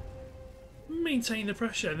maintain the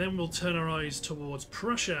pressure. Then we'll turn our eyes towards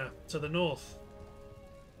Prussia to the north.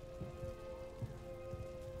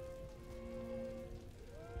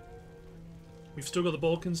 We've still got the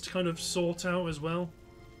Balkans to kind of sort out as well.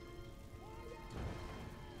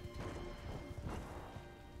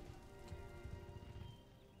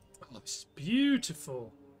 Oh, this is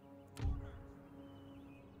beautiful.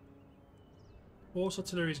 Horse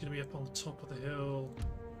artillery is going to be up on the top of the hill.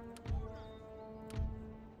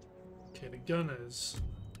 Okay, the gunners.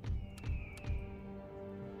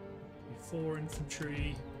 4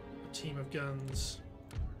 infantry, a team of guns.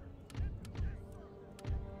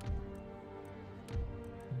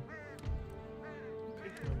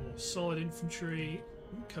 More solid infantry.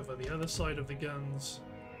 Cover the other side of the guns.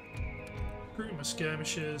 Recruit my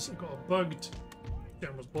skirmishers. I've got a bugged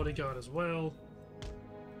general's bodyguard as well.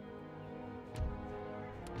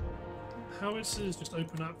 Howitzers just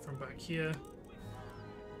open up from back here.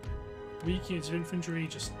 Weak units of infantry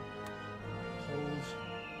just hold.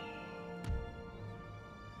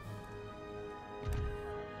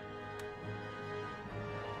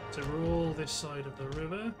 So we're all this side of the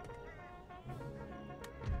river.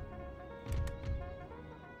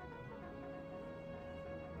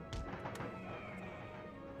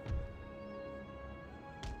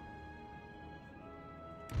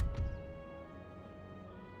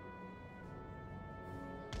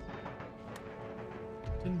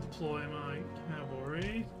 Didn't deploy my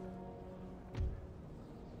cavalry.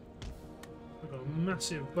 I've got a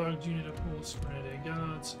massive bugged unit of horse grenadier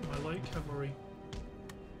guards. My light cavalry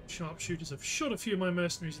sharpshooters have shot a few of my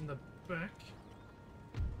mercenaries in the back.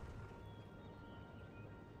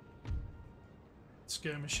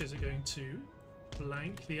 Skirmishers are going to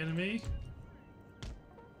flank the enemy.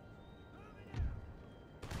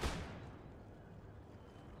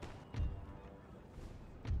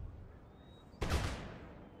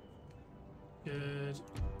 Good.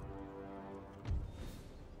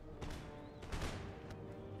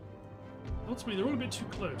 Ultimately, they're all a bit too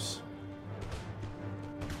close.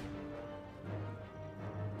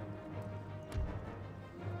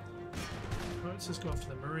 Right, let's just go after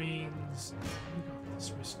the Marines. Go after the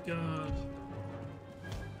Swiss Guard.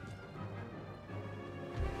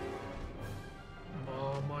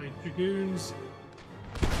 Oh, my dragoons.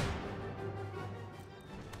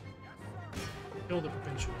 Kill the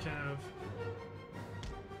provincial cav.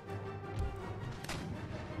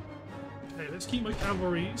 Okay, let's keep my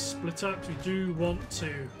cavalry split up. We do want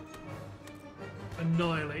to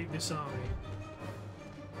annihilate this army.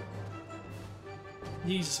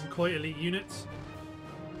 These are some quite elite units.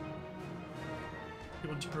 We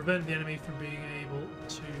want to prevent the enemy from being able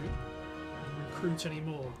to recruit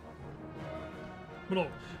anymore. We're not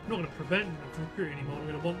going to prevent them from recruiting anymore.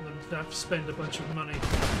 We're going to want them to have to spend a bunch of money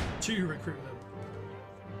to recruit them.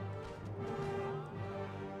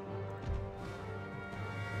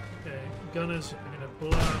 Okay, gunners are going to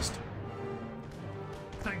blast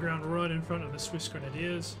that ground right in front of the Swiss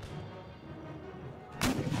Grenadiers.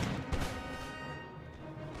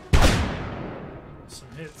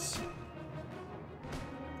 Some hits.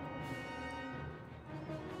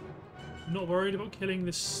 I'm not worried about killing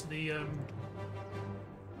the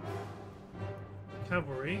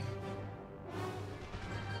cavalry.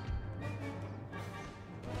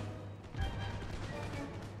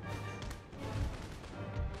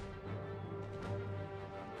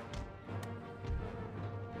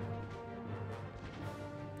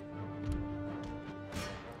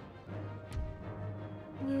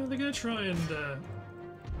 Yeah, they're going to try and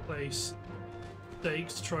place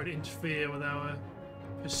stakes to try to interfere with our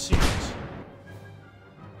pursuit.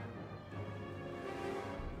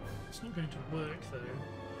 It's not going to work though.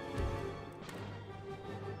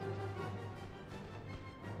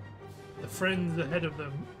 The friends ahead of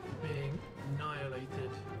them being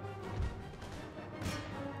annihilated.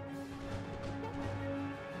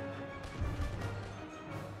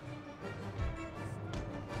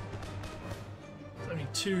 There's only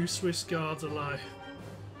 2 Swiss guards alive.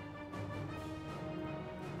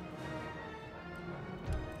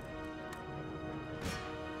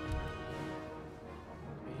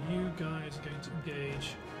 You guys are going to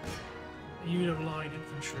engage a unit of line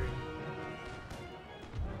infantry.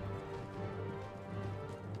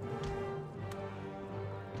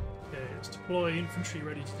 Okay, let's deploy infantry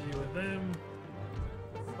ready to deal with them.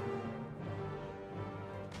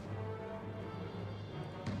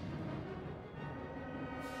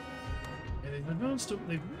 Yeah, they've advanced.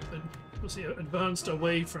 They've advanced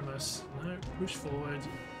away from us. No, push forward.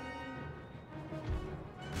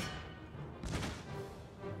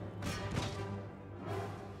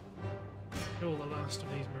 Kill the last of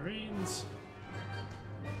these Marines.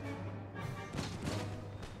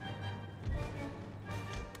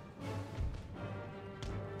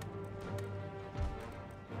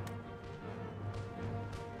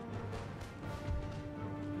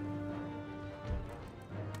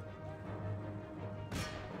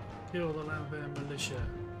 Kill the Lambert militia.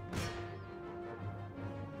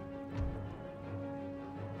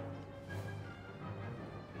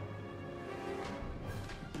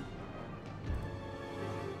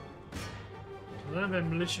 The Lambert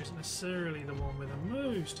militia isn't necessarily the one we're the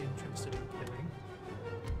most interested in killing.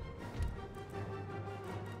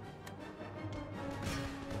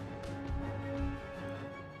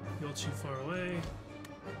 You're too far away.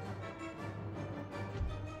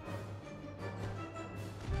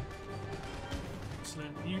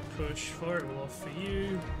 Excellent. You push. Fire it all off for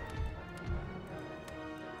you.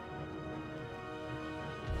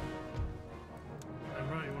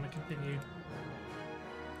 And right, you want to continue.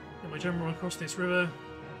 Get my general across this river.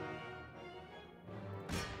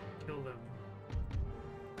 Kill them.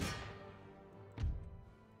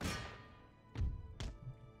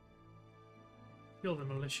 Kill the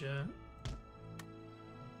militia.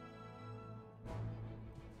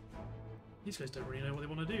 These guys don't really know what they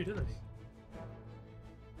want to do, do they? If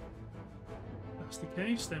that's the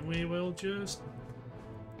case, then we will just...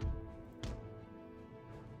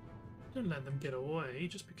 Don't let them get away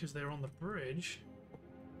just because they're on the bridge.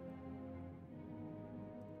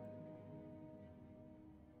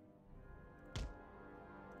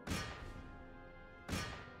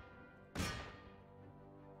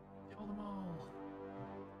 Kill them all.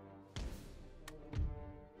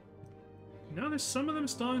 Now there's some of them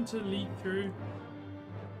starting to leak through.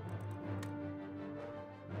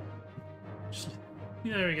 Just,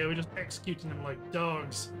 there we go, we're just executing them like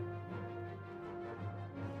dogs.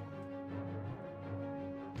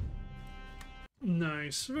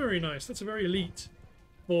 Nice, very nice. That's a very elite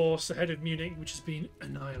force ahead of Munich, which has been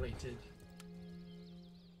annihilated.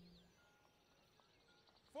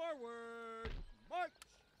 Forward, march.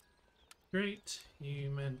 Great. You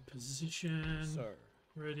men position. Sir,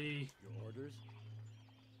 Ready. your orders.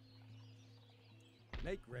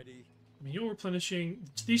 Make ready. I mean, you're replenishing.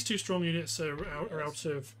 These two strong units are out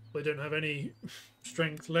of... They don't have any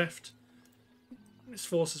strength left. This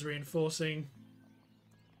force is reinforcing.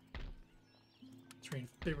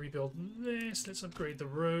 Let's rebuild this. Let's upgrade the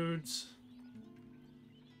roads.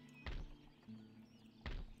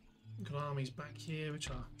 Got armies back here which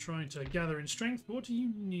are trying to gather in strength. What do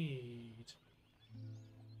you need?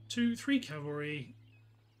 3 cavalry,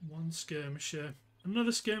 1 skirmisher,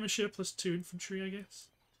 another skirmisher plus 2 infantry, I guess.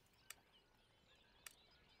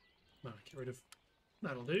 No, get rid of...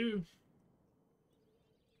 That'll do.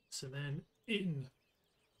 So then in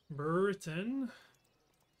Britain...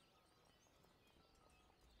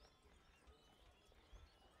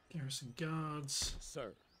 Garrison guards.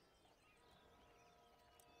 Sir.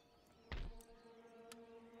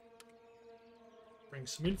 Bring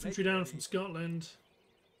some infantry down from Scotland.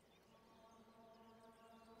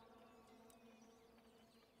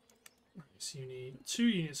 So you need 2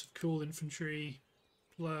 units of cool infantry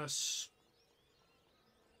plus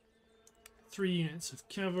 3 units of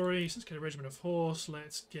cavalry. So let's get a regiment of horse.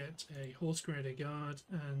 Let's get a horse grenadier guard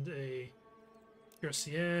and a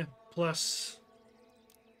cuirassier plus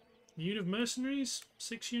a unit of mercenaries.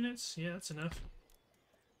 6 units. Yeah, that's enough.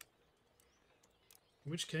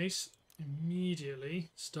 In which case, immediately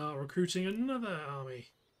start recruiting another army.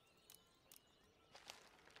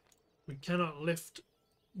 We cannot lift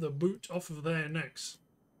the boot off of their necks.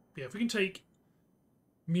 Yeah, if we can take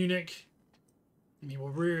Munich, I mean, we're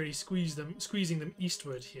really squeezing them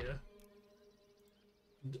eastward here.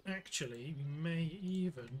 And actually, we may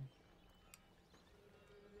even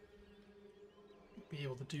be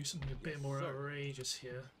able to do something a bit more outrageous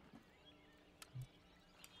here.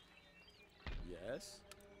 Yes.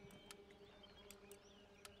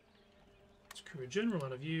 Let's crew a general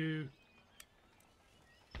out of you.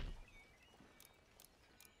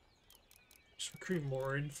 Just recruit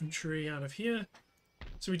more infantry out of here.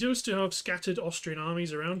 So we do still have scattered Austrian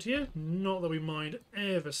armies around here. Not that we mind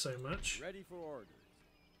ever so much. Ready for orders.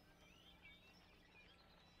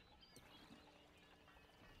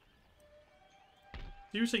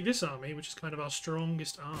 Do take this army, which is kind of our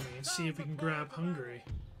strongest army, and see if we can grab Hungary.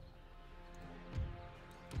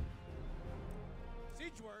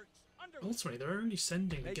 Siege works underway. Ultimately, they're only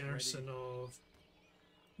sending the garrison of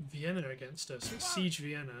Vienna against us. Let's siege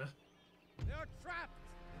Vienna. They're trapped.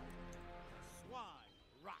 Swine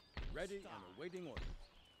rot. Ready and awaiting orders.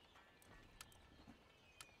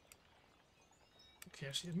 Okay,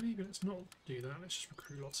 actually, maybe let's not do that. Let's just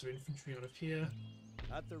recruit lots of infantry out of here.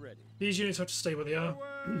 At the ready. These units have to stay where they are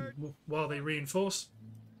while they reinforce.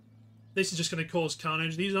 This is just going to cause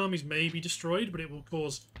carnage. These armies may be destroyed, but it will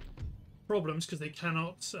cause problems because they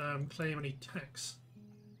cannot claim any tax.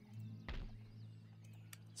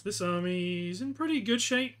 So this army is in pretty good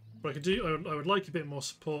shape, but I would like a bit more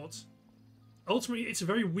support. Ultimately, it's a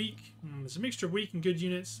very weak. It's a mixture of weak and good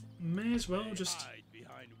units. May as well just.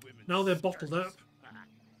 Now they're bottled up.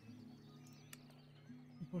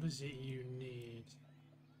 What is it you need?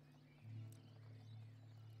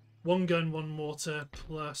 1 gun, 1 mortar,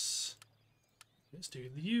 plus. Let's do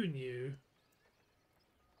the U and U.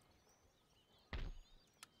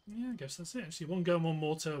 Yeah, I guess that's it. Actually, 1 gun, 1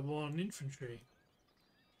 mortar, 1 infantry.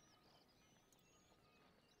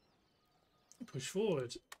 Push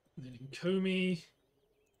forward. And then in Comey.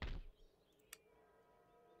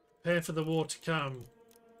 Prepare for the war to come.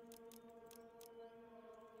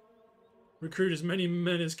 Recruit as many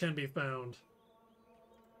men as can be found.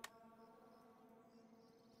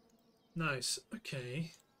 Nice.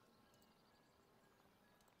 Okay.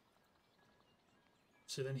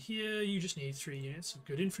 So then here you just need 3 units of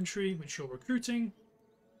good infantry, which you're recruiting.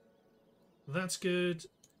 That's good.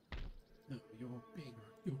 No, you're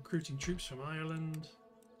recruiting troops from Ireland.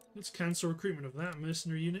 Let's cancel recruitment of that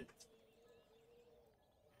mercenary unit.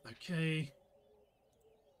 Okay.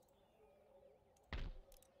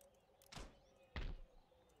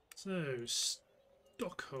 So,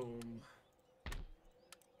 Stockholm.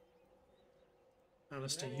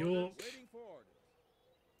 Alistair York.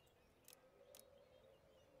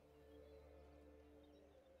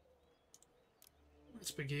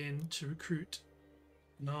 Let's begin to recruit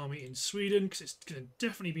an army in Sweden, because it's going to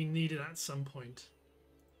definitely be needed at some point.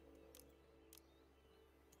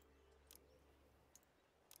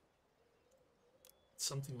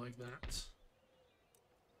 Something like that.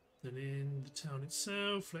 Then in the town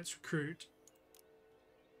itself, let's recruit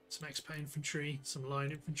some expat infantry, some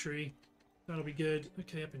line infantry. That'll be good.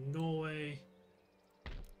 Okay, up in Norway.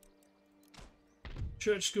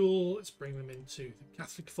 Church school, let's bring them into the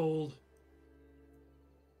Catholic fold.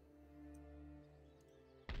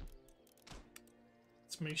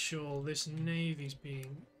 Let's make sure this navy's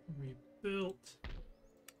being rebuilt.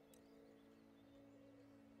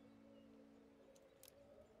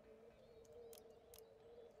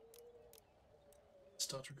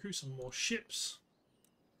 Start to recruit some more ships.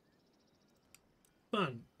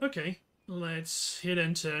 Fun. Okay, let's hit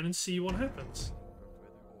enter and see what happens.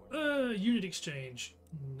 Unit exchange.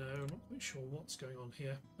 No, I'm not quite sure what's going on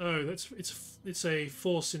here. Oh, it's a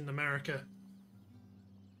force in America.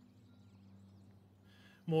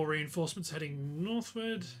 More reinforcements heading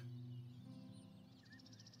northward.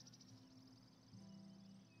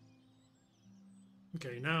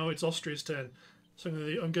 Okay, now it's Austria's turn. So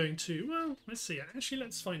I'm going to, well, let's see. Actually,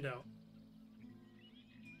 let's find out.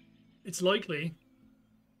 It's likely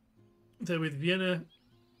that with Vienna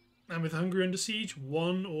and with Hungary under siege,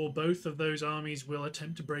 one or both of those armies will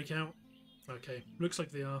attempt to break out. Okay, looks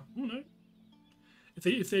like they are. Oh no.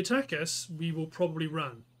 If they attack us, we will probably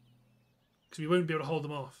run, because we won't be able to hold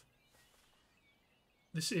them off.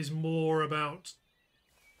 This is more about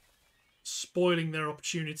spoiling their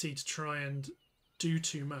opportunity to try and do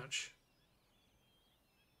too much.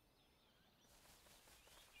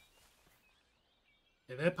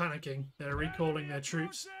 Yeah, they're panicking. They're recalling their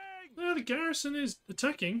troops. Oh, the garrison is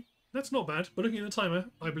attacking. That's not bad. But looking at the timer,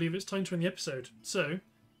 I believe it's time to end the episode. So,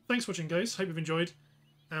 thanks for watching, guys. Hope you've enjoyed.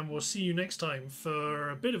 And we'll see you next time for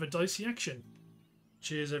a bit of a dicey action.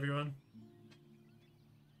 Cheers, everyone.